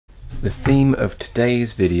The theme of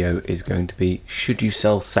today's video is going to be, should you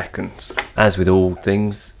sell seconds? As with all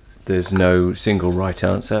things, there's no single right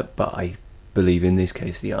answer, but I believe in this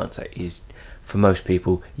case the answer is, for most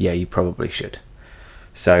people, yeah, you probably should.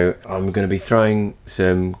 So I'm going to be throwing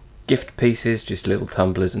some gift pieces, just little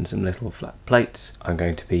tumblers and some little flat plates. I'm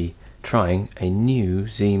going to be trying a new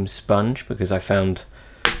Zeem sponge because I found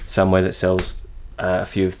somewhere that sells a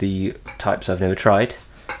few of the types I've never tried,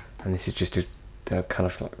 and this is just a kind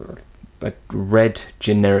of like a red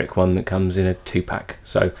generic one that comes in a 2-pack,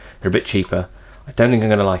 so they're a bit cheaper. I don't think I'm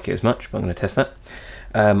going to like it as much, but I'm going to test that.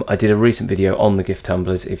 I did a recent video on the gift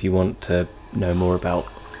tumblers if you want to know more about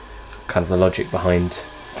kind of the logic behind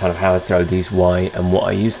kind of how I throw these, why and what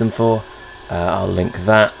I use them for. I'll link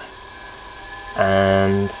that.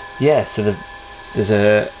 And yeah, so there's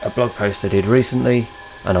a blog post I did recently,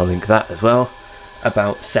 and I'll link that as well,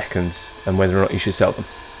 about seconds and whether or not you should sell them.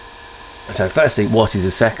 So firstly, what is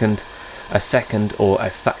a second? A second, or a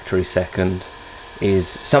factory second,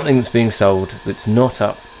 is something that's being sold that's not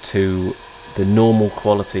up to the normal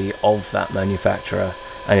quality of that manufacturer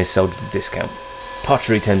and is sold at a discount.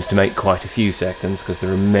 Pottery tends to make quite a few seconds because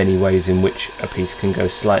there are many ways in which a piece can go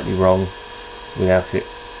slightly wrong without it.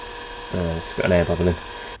 It's got an air bubble in.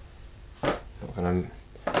 I'm going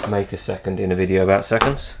to make a second in a video about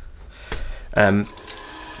seconds. So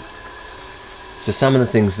some of the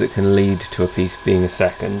things that can lead to a piece being a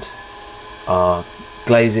second are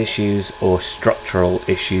glaze issues or structural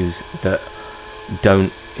issues that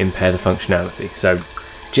don't impair the functionality. So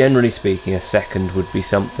generally speaking, a second would be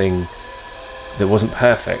something that wasn't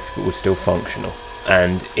perfect but was still functional,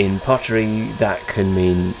 and in pottery that can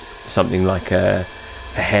mean something like a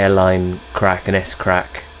hairline crack, an S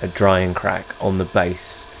crack, a drying crack on the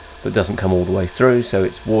base that doesn't come all the way through, so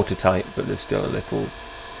it's watertight but there's still a little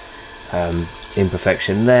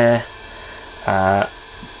imperfection there.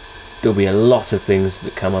 There'll be a lot of things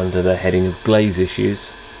that come under the heading of glaze issues,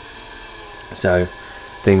 so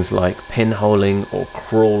things like pinholing or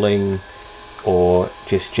crawling, or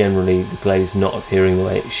just generally the glaze not appearing the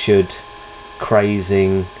way it should,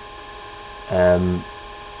 crazing. I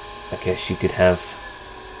guess you could have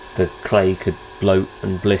the clay could bloat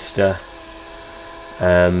and blister.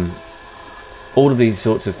 All of these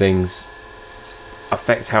sorts of things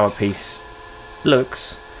affect how a piece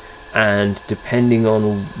looks, and depending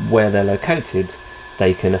on where they're located,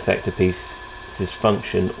 they can affect a piece's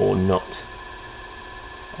function or not.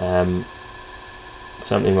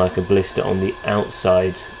 Something like a blister on the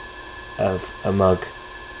outside of a mug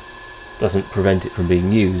doesn't prevent it from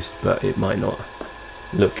being used, but it might not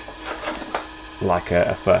look like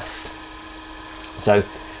a first. So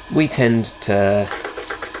we tend to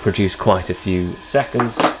produce quite a few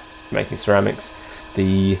seconds making ceramics.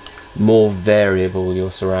 The more variable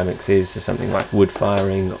your ceramics is, so something like wood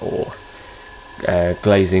firing or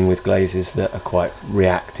glazing with glazes that are quite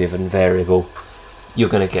reactive and variable, you're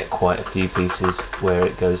going to get quite a few pieces where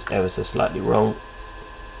it goes ever so slightly wrong.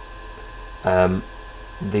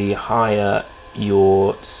 The higher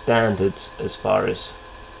your standards as far as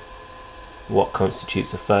what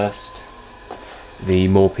constitutes a first, the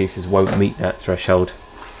more pieces won't meet that threshold,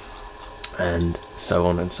 and so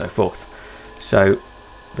on and so forth. So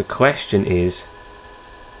the question is,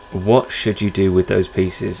 what should you do with those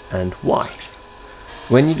pieces and why?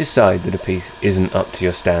 When you decide that a piece isn't up to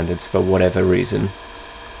your standards for whatever reason,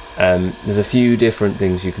 there's a few different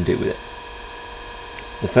things you can do with it.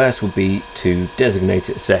 The first would be to designate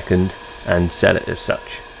it a second and sell it as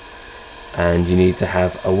such, and you need to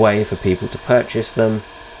have a way for people to purchase them,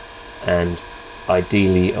 and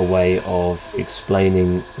ideally a way of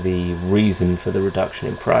explaining the reason for the reduction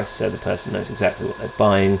in price so the person knows exactly what they're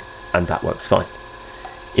buying, and that works fine.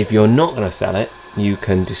 If you're not going to sell it, you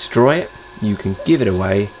can destroy it, you can give it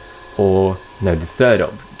away, or no, the third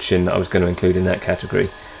option that I was going to include in that category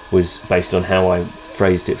was based on how I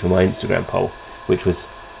phrased it for my Instagram poll, which was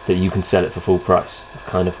that you can sell it for full price. I've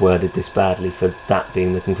kind of worded this badly for that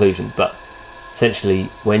being the conclusion, but essentially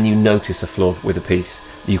when you notice a flaw with a piece,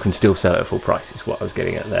 you can still sell it at full price, is what I was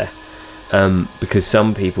getting at there. Because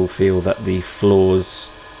some people feel that the flaws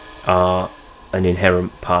are an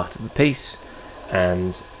inherent part of the piece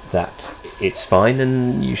and that it's fine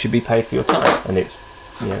and you should be paid for your time, and it's,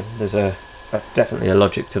 you know, there's definitely a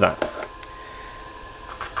logic to that.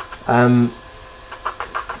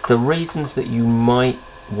 The reasons that you might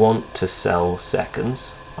want to sell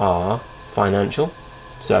seconds are financial.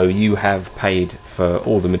 So you have paid for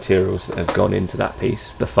all the materials that have gone into that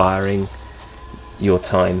piece, the firing, your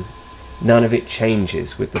time. None of it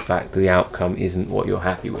changes with the fact that the outcome isn't what you're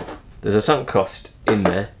happy with. There's a sunk cost in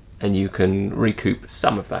there, and you can recoup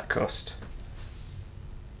some of that cost.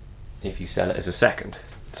 if you sell it as a second.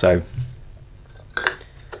 So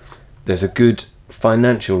there's a good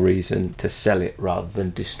financial reason to sell it rather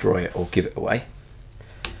than destroy it or give it away.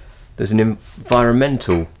 There's an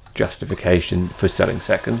environmental justification for selling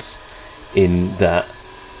seconds, in that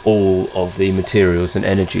all of the materials and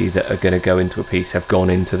energy that are going to go into a piece have gone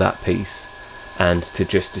into that piece, and to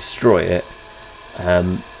just destroy it,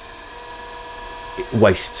 it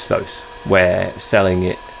wastes those, where selling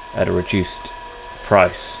it at a reduced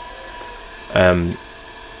price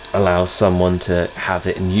allows someone to have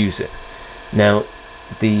it and use it. Now,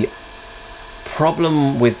 the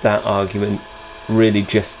problem with that argument really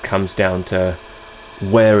just comes down to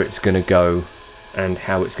where it's going to go and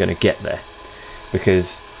how it's going to get there,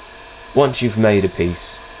 because once you've made a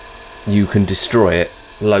piece, you can destroy it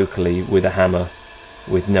locally with a hammer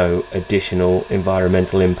with no additional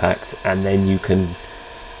environmental impact, and then you can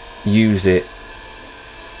use it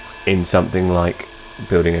in something like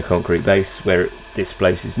building a concrete base where it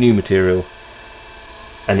displaces new material,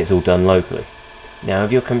 and it's all done locally. Now,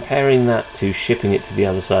 if you're comparing that to shipping it to the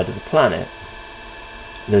other side of the planet,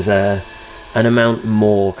 there's an amount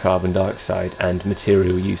more carbon dioxide and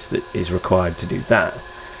material use that is required to do that.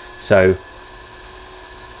 So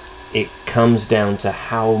it comes down to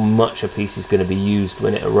how much a piece is going to be used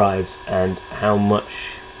when it arrives, and how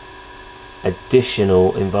much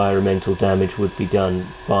additional environmental damage would be done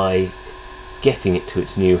by getting it to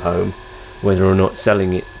its new home, whether or not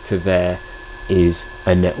selling it to there is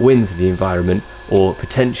a net win for the environment, or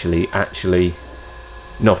potentially actually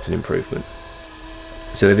not an improvement.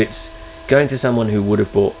 So if it's going to someone who would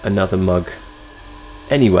have bought another mug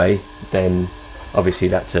anyway, then obviously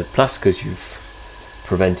that's a plus, because you've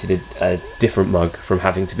prevented a different mug from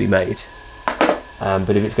having to be made. But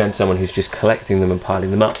if it's going to someone who's just collecting them and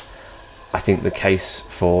piling them up, I think the case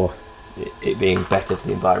for it being better for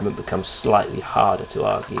the environment becomes slightly harder to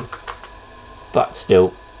argue. But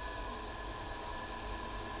still,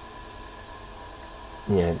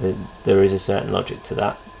 yeah, there is a certain logic to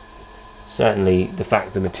that. Certainly the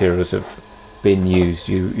fact the materials have been used,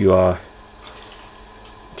 you are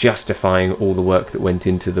justifying all the work that went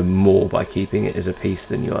into them more by keeping it as a piece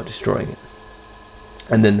than you are destroying it.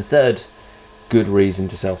 And then the third good reason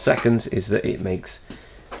to sell seconds is that it makes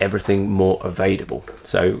everything more available.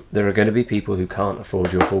 So there are going to be people who can't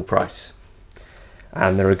afford your full price,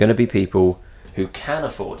 and there are going to be people who can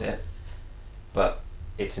afford it, but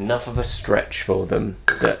it's enough of a stretch for them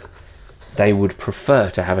that they would prefer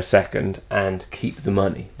to have a second and keep the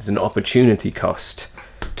money. There's an opportunity cost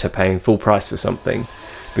to paying full price for something,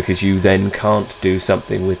 because you then can't do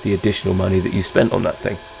something with the additional money that you spent on that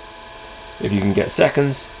thing. If you can get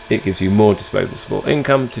seconds, it gives you more disposable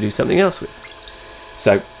income to do something else with.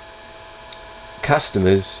 So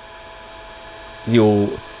customers,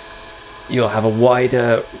 you'll have a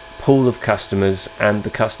wider pool of customers, and the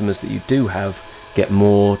customers that you do have get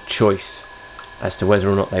more choice as to whether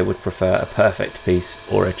or not they would prefer a perfect piece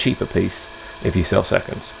or a cheaper piece if you sell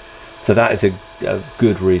seconds. So that is a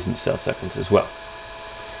good reason to sell seconds as well.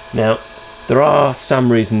 Now, there are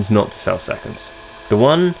some reasons not to sell seconds. The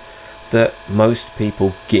one that most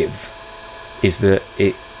people give is that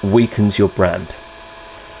it weakens your brand,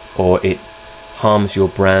 or it harms your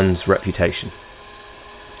brand's reputation.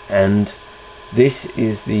 And this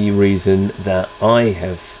is the reason that I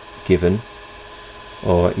have given,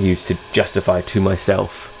 or used to justify to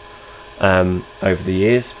myself over the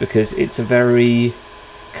years, because it's a very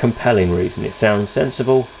compelling reason. It sounds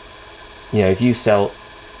sensible. You know, if you sell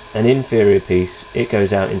an inferior piece, it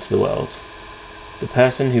goes out into the world. The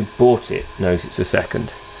person who bought it knows it's a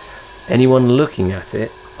second. Anyone looking at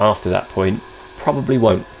it after that point probably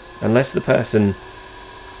won't, unless the person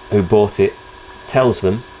who bought it tells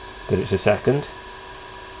them that it's a second.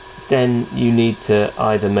 Then you need to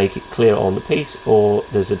either make it clear on the piece, or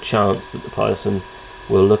there's a chance that the person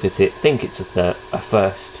will look at it, think it's a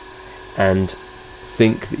first, and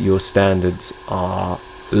think that your standards are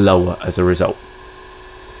lower as a result.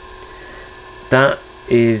 That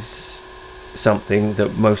is something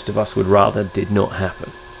that most of us would rather did not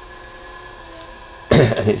happen.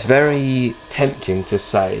 And it's very tempting to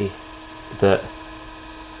say that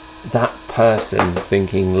that person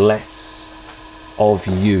thinking less of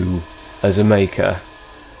you as a maker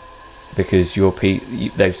because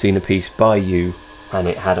they've seen a piece by you and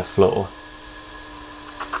it had a flaw.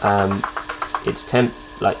 It's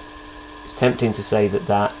tempting to say that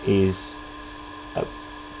that is a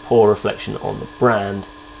poor reflection on the brand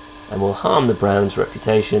and will harm the brand's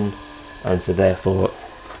reputation, and so therefore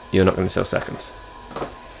you're not going to sell seconds.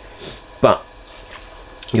 But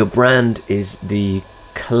your brand is the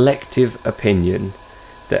collective opinion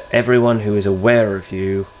that everyone who is aware of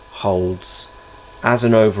you holds as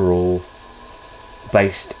an overall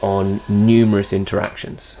based on numerous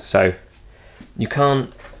interactions. So you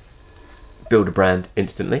can't build a brand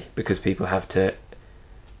instantly because people have to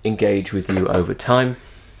engage with you over time,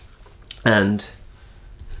 and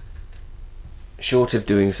short of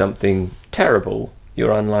doing something terrible,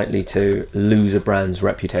 you're unlikely to lose a brand's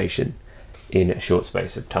reputation in a short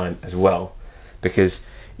space of time as well, because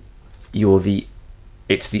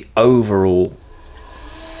it's the overall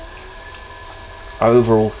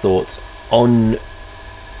thoughts on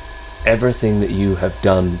everything that you have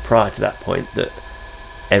done prior to that point that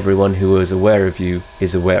everyone who was aware of you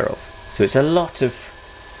is aware of. So it's a lot of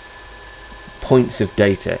points of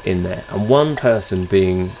data in there, and one person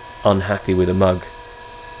being unhappy with a mug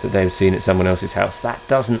that they've seen at someone else's house, that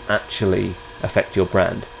doesn't actually affect your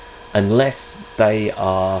brand unless they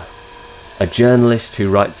are a journalist who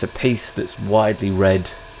writes a piece that's widely read,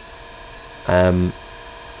 and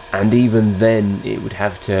even then it would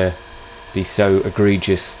have to be so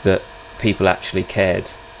egregious that people actually cared.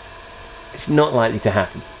 It's not likely to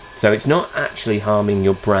happen, so it's not actually harming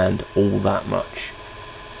your brand all that much.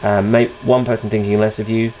 One person thinking less of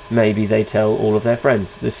you, maybe they tell all of their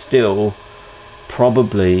friends. There's still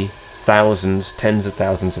probably thousands, tens of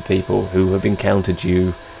thousands of people who have encountered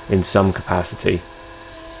you in some capacity,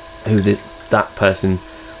 who that person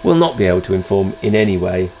will not be able to inform in any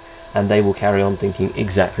way, and they will carry on thinking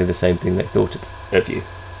exactly the same thing they thought of you.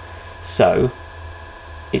 So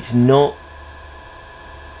it's not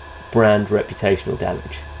brand reputational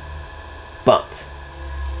damage, but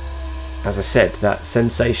as I said, that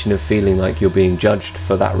sensation of feeling like you're being judged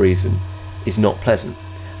for that reason is not pleasant,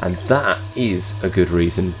 and that is a good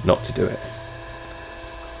reason not to do it.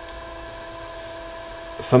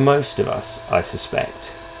 For most of us, I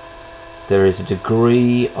suspect, there is a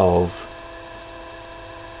degree of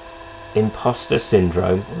imposter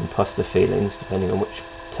syndrome, or imposter feelings, depending on which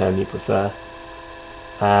term you prefer,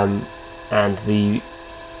 and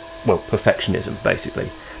perfectionism,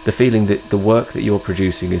 basically. The feeling that the work that you're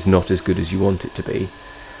producing is not as good as you want it to be,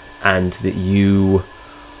 and that you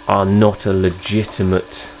are not a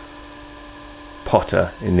legitimate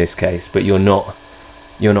potter in this case, but you're not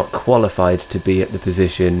qualified to be at the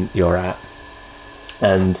position you're at,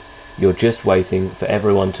 and you're just waiting for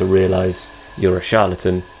everyone to realise you're a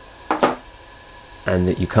charlatan and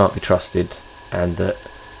that you can't be trusted, and that,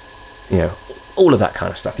 you know, all of that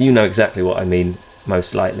kind of stuff. You know exactly what I mean,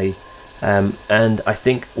 most likely. And I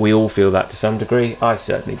think we all feel that to some degree. I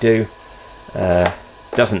certainly do.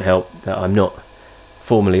 Doesn't help that I'm not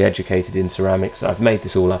formally educated in ceramics. I've made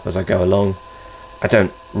this all up as I go along. I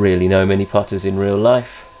don't really know many potters in real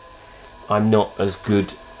life. I'm not as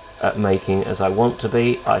good at making as I want to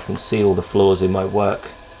be. I can see all the flaws in my work,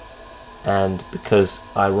 and because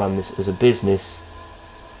I run this as a business,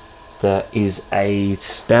 there is a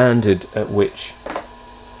standard at which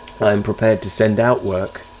I'm prepared to send out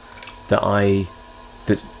work that I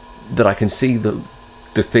can see the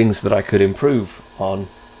things that I could improve on,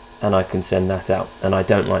 and I can send that out, and I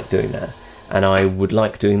don't like doing that, and I would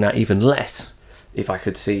like doing that even less if I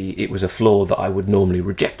could see it was a flaw that I would normally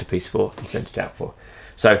reject a piece for and send it out for.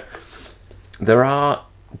 So there are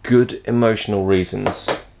good emotional reasons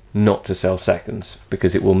not to sell seconds,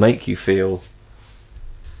 because it will make you feel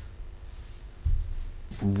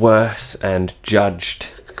worse and judged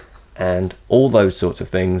and all those sorts of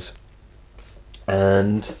things,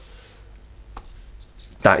 and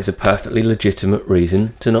that is a perfectly legitimate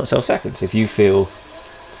reason to not sell seconds. If you feel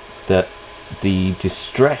that the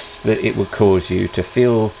distress that it would cause you to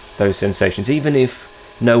feel those sensations, even if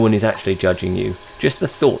no one is actually judging you, just the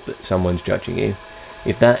thought that someone's judging you,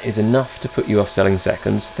 if that is enough to put you off selling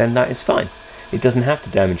seconds, then that is fine. It doesn't have to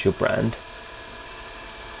damage your brand.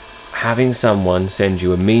 Having someone send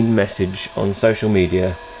you a mean message on social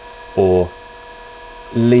media, or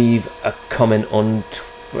leave a comment on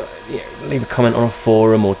a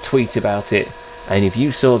forum, or tweet about it, and if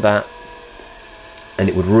you saw that and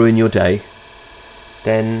it would ruin your day,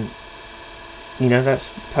 then, you know, that's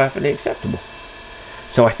perfectly acceptable.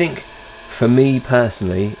 So I think for me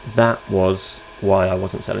personally, that was why I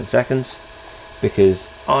wasn't selling seconds, because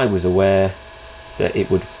I was aware that it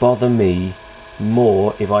would bother me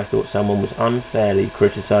more if I thought someone was unfairly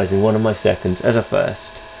criticising one of my seconds as a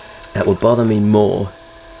first. That would bother me more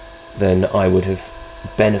than I would have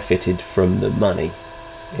benefited from the money,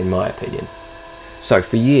 in my opinion. So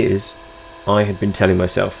for years I had been telling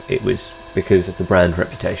myself it was because of the brand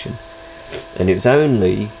reputation, and it was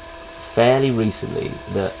only fairly recently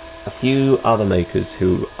that a few other makers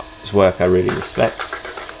whose work I really respect,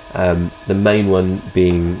 the main one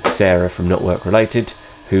being Sarah from Not Work Related,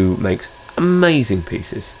 who makes amazing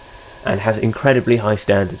pieces, and has incredibly high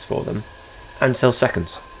standards for them, and sells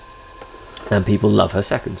seconds. And people love her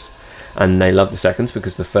seconds. And they love the seconds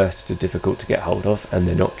because the firsts are difficult to get hold of and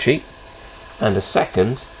they're not cheap. And a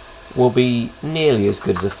second will be nearly as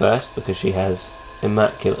good as a first because she has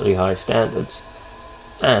immaculately high standards,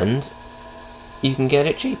 and you can get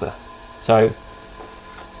it cheaper. So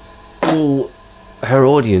her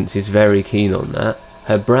audience is very keen on that.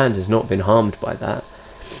 Her brand has not been harmed by that.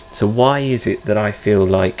 So why is it that I feel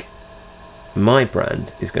like my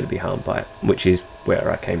brand is going to be harmed by it? Which is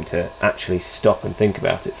where I came to actually stop and think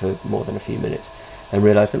about it for more than a few minutes and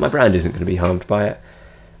realise that my brand isn't going to be harmed by it.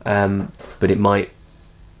 But it might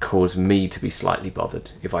cause me to be slightly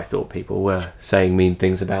bothered if I thought people were saying mean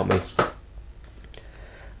things about me.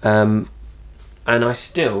 And I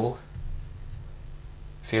still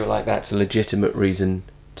feel like that's a legitimate reason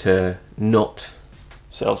to not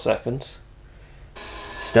sell seconds.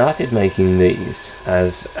 Started making these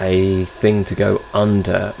as a thing to go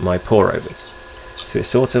under my pour overs. So it's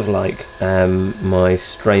sort of like my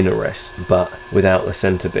strainer rest, but without the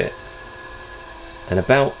centre bit. And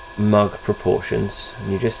about mug proportions,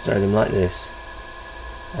 and you just throw them like this.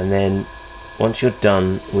 And then once you're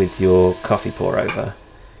done with your coffee pour over,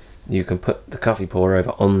 you can put the coffee pour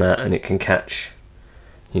over on that, and it can catch,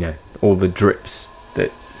 you know, all the drips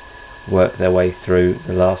that work their way through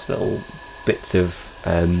the last little bits of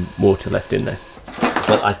water left in there.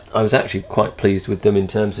 But I was actually quite pleased with them in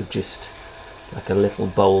terms of just like a little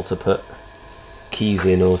bowl to put keys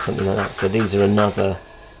in or something like that. So these are another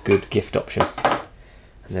good gift option, and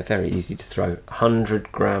they're very easy to throw.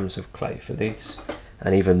 100 grams of clay for these,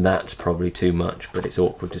 and even that's probably too much, but it's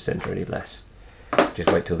awkward to centre any less. Just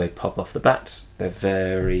wait till they pop off the bats. They're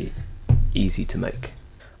very easy to make.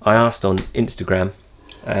 I asked on Instagram,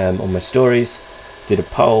 on my stories, did a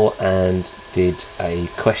poll and did a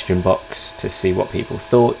question box to see what people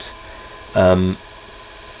thought.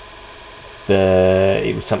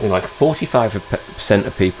 It was something like 45%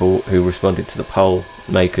 of people who responded to the poll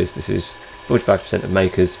makers, this is 45% of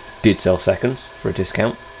makers, did sell seconds for a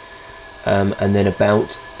discount. And then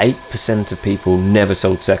about 8% of people never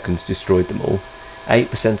sold seconds, destroyed them all.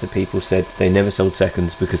 8% of people said they never sold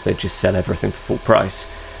seconds because they just sell everything for full price,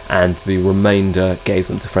 and the remainder gave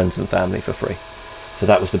them to friends and family for free. So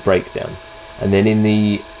that was the breakdown. And then in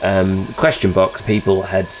the question box, people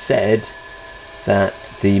had said that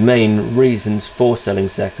the main reasons for selling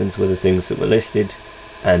seconds were the things that were listed,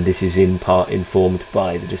 and this is in part informed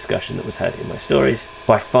by the discussion that was had in my stories.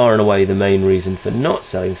 By far and away the main reason for not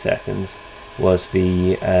selling seconds was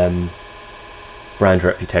the brand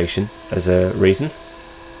reputation as a reason,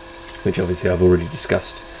 which obviously I've already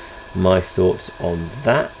discussed my thoughts on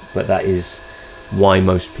that, but that is why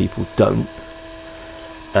most people don't.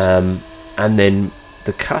 And then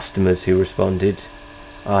the customers who responded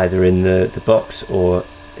either in the box or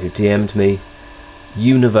who DM'd me,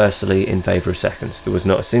 universally in favour of seconds. There was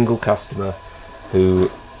not a single customer who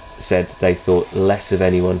said they thought less of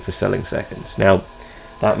anyone for selling seconds. Now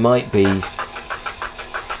that might be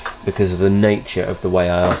because of the nature of the way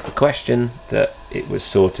I asked the question, that it was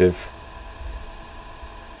sort of,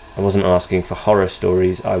 I wasn't asking for horror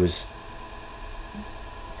stories, I was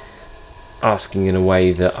asking in a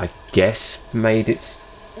way that I guess made it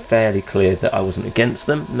fairly clear that I wasn't against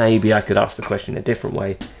them. Maybe I could ask the question a different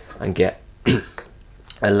way and get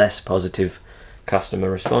a less positive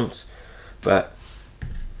customer response, but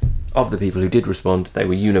of the people who did respond, they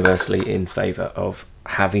were universally in favour of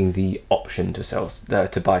having the option to sell,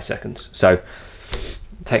 to buy seconds. So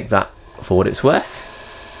take that for what it's worth.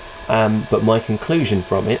 But my conclusion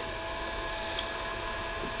from it,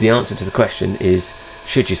 the answer to the question is,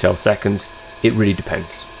 should you sell seconds? It really depends.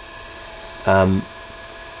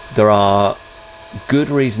 There are good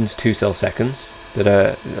reasons to sell seconds that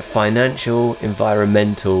are financial,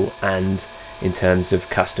 environmental, and in terms of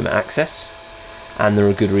customer access. And there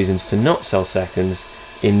are good reasons to not sell seconds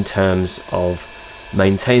in terms of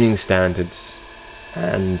maintaining standards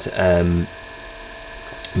and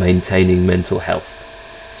maintaining mental health.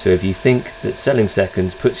 So if you think that selling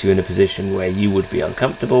seconds puts you in a position where you would be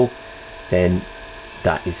uncomfortable, then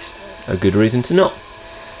that is a good reason to not.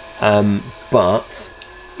 But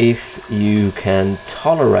if you can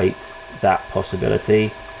tolerate that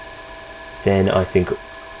possibility, then I think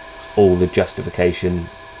all the justification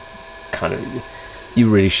kind of, you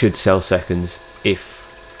really should sell seconds if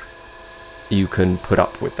you can put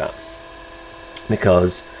up with that,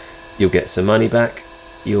 because you'll get some money back,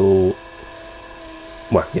 well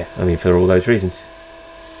yeah, I mean, for all those reasons.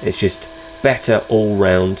 It's just better all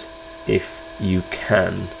round if you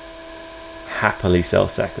can happily sell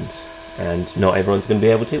seconds, and not everyone's going to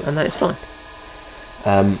be able to, and that is fine.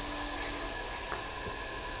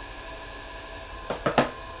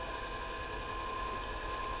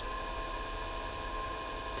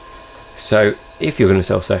 So if you're going to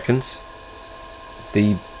sell seconds,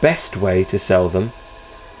 the best way to sell them,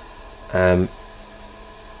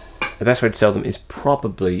 is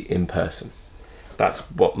probably in person. That's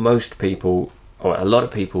what most people, or a lot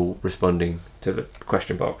of people responding to the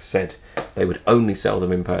question box, said they would only sell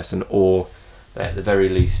them in person, or at the very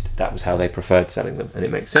least that was how they preferred selling them. And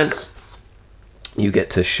it makes sense. You get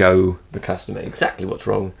to show the customer exactly what's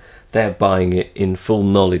wrong. They're buying it in full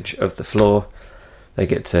knowledge of the floor. They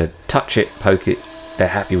get to touch it, poke it, they're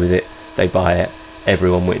happy with it, they buy it,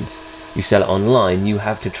 everyone wins. You sell it online, you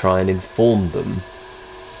have to try and inform them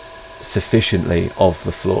sufficiently of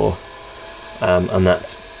the floor, and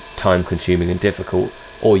that's time consuming and difficult.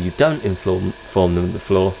 Or you don't inform them of the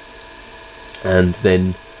floor, and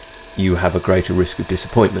then you have a greater risk of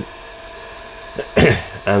disappointment.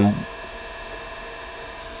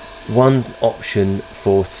 One option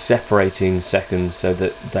for separating seconds so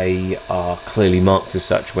that they are clearly marked as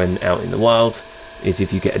such when out in the wild is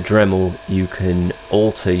if you get a Dremel, you can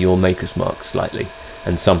alter your maker's mark slightly,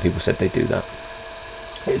 and some people said they do that.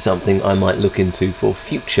 It's something I might look into for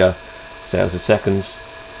future sales of seconds,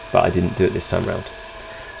 but I didn't do it this time round.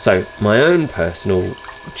 So my own personal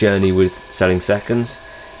journey with selling seconds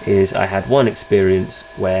is I had one experience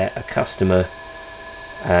where a customer,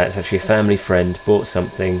 it's actually a family friend, bought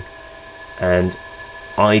something and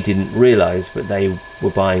I didn't realise, but they were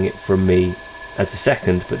buying it from me as a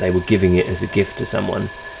second, but they were giving it as a gift to someone,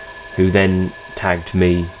 who then tagged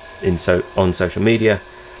me on social media,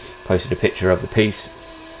 posted a picture of the piece,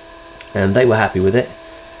 and they were happy with it,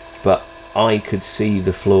 but I could see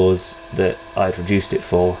the flaws that I'd reduced it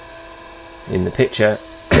for in the picture.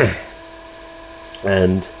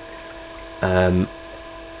 And I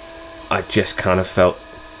just kind of felt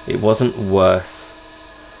it wasn't worth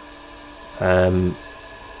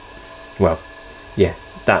well, yeah,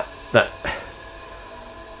 that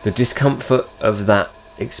the discomfort of that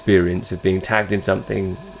experience of being tagged in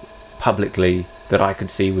something publicly that I could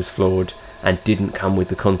see was flawed and didn't come with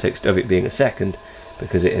the context of it being a second,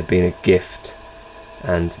 because it had been a gift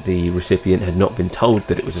and the recipient had not been told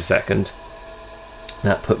that it was a second.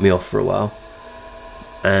 That put me off for a while,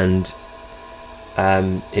 and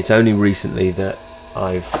it's only recently that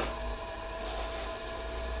I've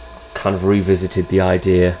kind of revisited the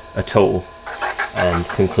idea at all and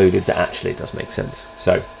concluded that actually it does make sense.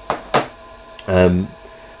 So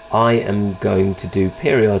I am going to do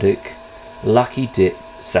periodic lucky dip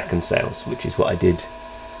second sales, which is what I did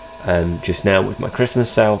just now with my Christmas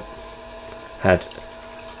sale.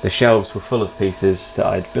 The shelves were full of pieces that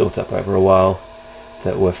I'd built up over a while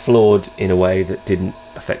that were flawed in a way that didn't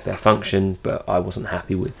affect their function, but I wasn't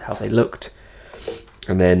happy with how they looked.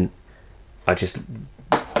 And then I just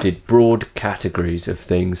did broad categories of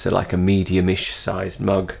things, so like a medium-ish sized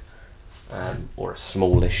mug, or a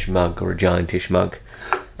smallish mug, or a giantish mug,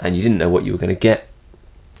 and you didn't know what you were going to get.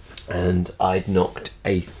 And I'd knocked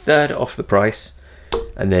a third off the price,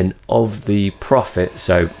 and then of the profit,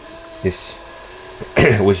 so this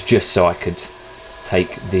was just so I could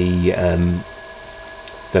take the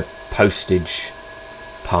postage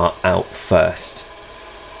part out first.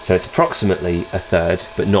 So it's approximately a third,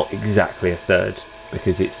 but not exactly a third,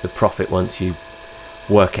 because it's the profit once you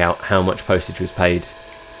work out how much postage was paid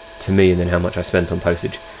to me and then how much I spent on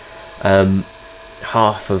postage.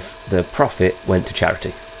 Half of the profit went to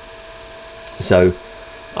charity. So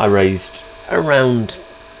I raised around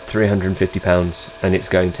 £350, and it's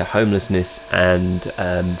going to homelessness and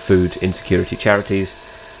food insecurity charities,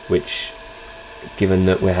 which, given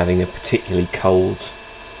that we're having a particularly cold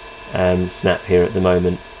snap here at the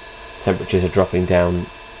moment, temperatures are dropping down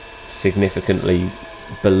significantly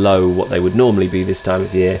below what they would normally be this time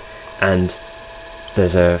of year, and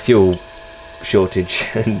there's a fuel shortage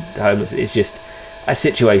and homeless. It's just a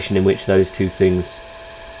situation in which those two things,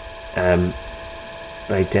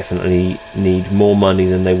 they definitely need more money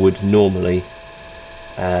than they would normally,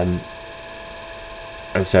 and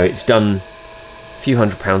so it's done a few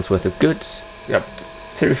 £100 worth of goods. Yep,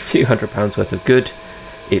 a few £100 worth of good.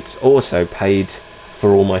 It's also paid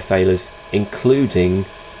for all my failures, including,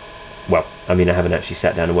 well, I mean, I haven't actually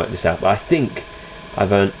sat down and worked this out, but I think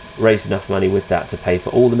I've raised enough money with that to pay for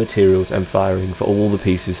all the materials and firing for all the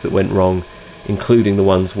pieces that went wrong, including the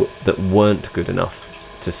ones that weren't good enough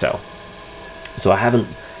to sell. So I haven't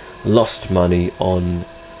lost money on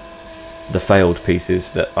the failed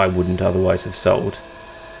pieces that I wouldn't otherwise have sold.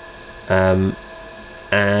 And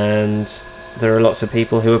there are lots of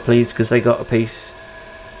people who are pleased because they got a piece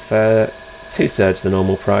for 2/3 the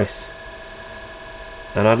normal price.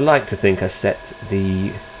 And I'd like to think I set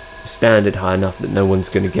the standard high enough that no one's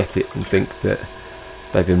going to get it and think that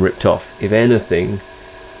they've been ripped off. If anything,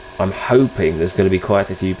 I'm hoping there's going to be quite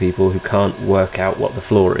a few people who can't work out what the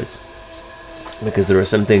flaw is, because there are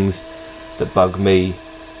some things that bug me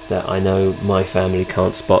that I know my family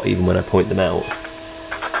can't spot even when I point them out.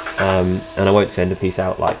 And I won't send a piece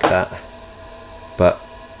out like that, but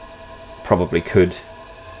probably could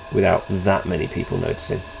without that many people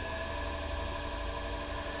noticing.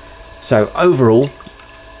 So overall,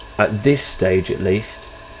 at this stage at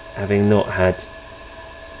least, having not had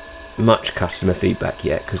much customer feedback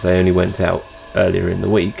yet because they only went out earlier in the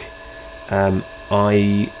week,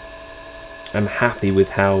 I am happy with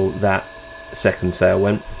how that second sale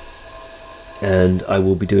went, and I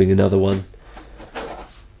will be doing another one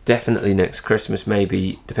definitely next Christmas,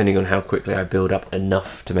 maybe depending on how quickly I build up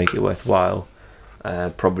enough to make it worthwhile,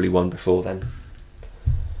 probably one before then.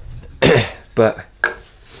 But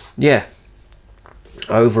yeah,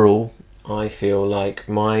 overall I feel like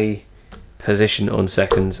my position on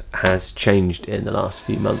seconds has changed in the last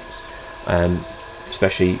few months,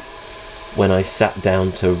 especially when I sat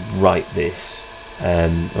down to write this,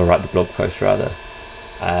 or write the blog post rather.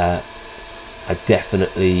 I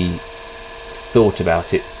definitely thought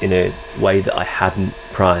about it in a way that I hadn't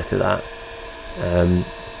prior to that,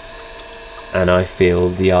 and I feel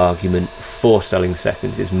the argument for selling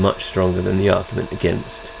seconds is much stronger than the argument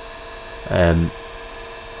against,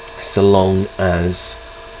 so long as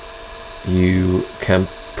you can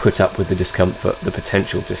put up with the discomfort, the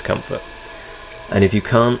potential discomfort. And if you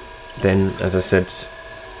can't, then as I said,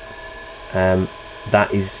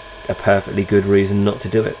 that is a perfectly good reason not to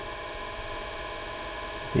do it.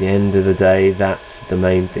 At the end of the day, that's the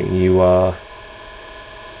main thing. You are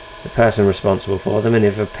the person responsible for them, and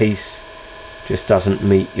if a piece just doesn't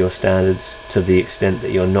meet your standards to the extent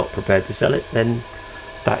that you're not prepared to sell it, then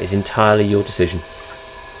that is entirely your decision.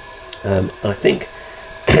 I think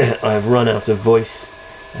I have run out of voice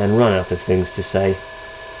and run out of things to say,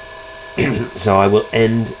 so I will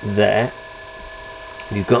end there.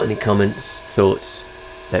 If you've got any comments, thoughts,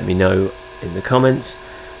 let me know in the comments.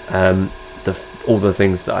 All the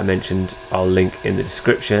things that I mentioned I'll link in the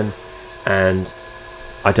description, and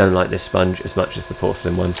I don't like this sponge as much as the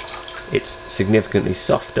porcelain one. It's significantly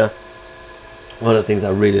softer. One of the things I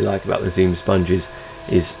really like about the Zoom sponges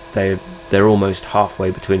is they're almost halfway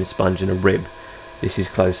between a sponge and a rib. This is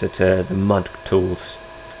closer to the Mud Tools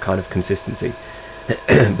kind of consistency.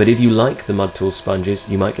 But if you like the Mud Tools sponges,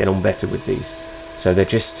 you might get on better with these. So they're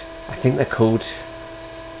just, I think they're called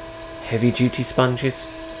heavy duty sponges.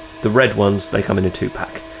 The red ones, they come in a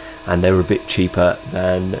 2-pack, and they're a bit cheaper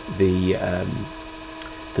than the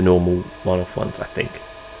normal one-off ones, I think.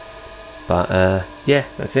 But yeah,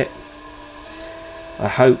 that's it. I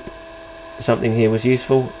hope something here was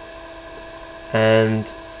useful, and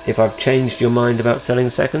if I've changed your mind about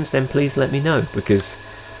selling seconds, then please let me know, because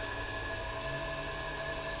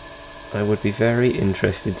I would be very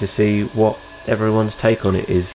interested to see what everyone's take on it is.